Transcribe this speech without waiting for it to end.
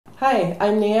Hi,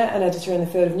 I'm Nia, an editor in the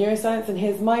field of neuroscience, and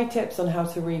here's my tips on how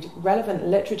to read relevant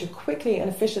literature quickly and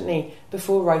efficiently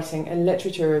before writing a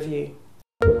literature review.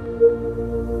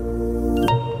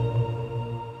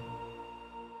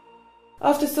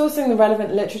 After sourcing the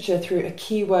relevant literature through a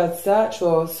keyword search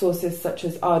or sources such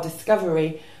as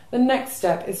Rdiscovery, the next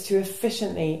step is to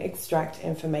efficiently extract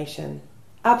information.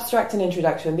 Abstract and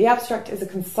introduction. The abstract is a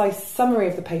concise summary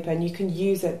of the paper and you can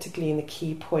use it to glean the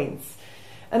key points.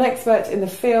 An expert in the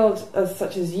field,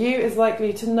 such as you, is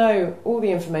likely to know all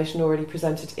the information already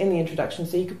presented in the introduction,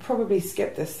 so you could probably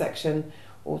skip this section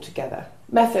altogether.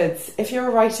 Methods. If you're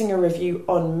writing a review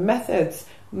on methods,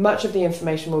 much of the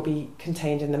information will be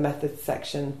contained in the methods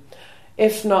section.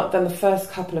 If not, then the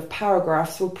first couple of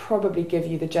paragraphs will probably give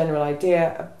you the general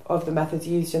idea of the methods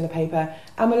used in the paper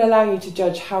and will allow you to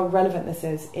judge how relevant this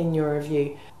is in your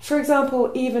review. For example,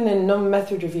 even in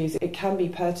non-method reviews, it can be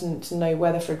pertinent to know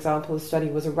whether, for example, a study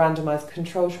was a randomized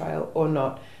control trial or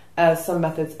not, as some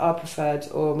methods are preferred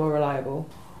or more reliable.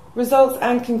 Results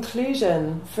and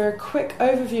conclusion. For a quick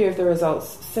overview of the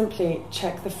results, simply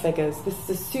check the figures. This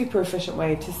is a super efficient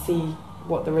way to see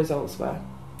what the results were.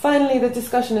 Finally, the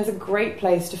discussion is a great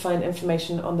place to find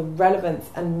information on the relevance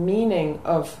and meaning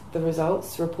of the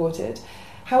results reported.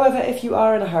 However, if you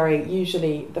are in a hurry,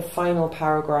 usually the final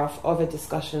paragraph of a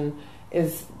discussion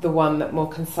is the one that more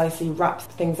concisely wraps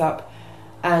things up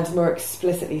and more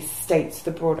explicitly states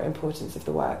the broader importance of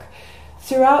the work.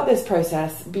 Throughout this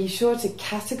process, be sure to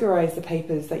categorize the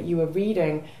papers that you are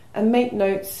reading and make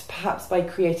notes, perhaps by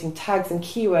creating tags and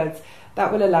keywords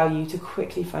that will allow you to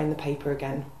quickly find the paper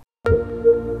again.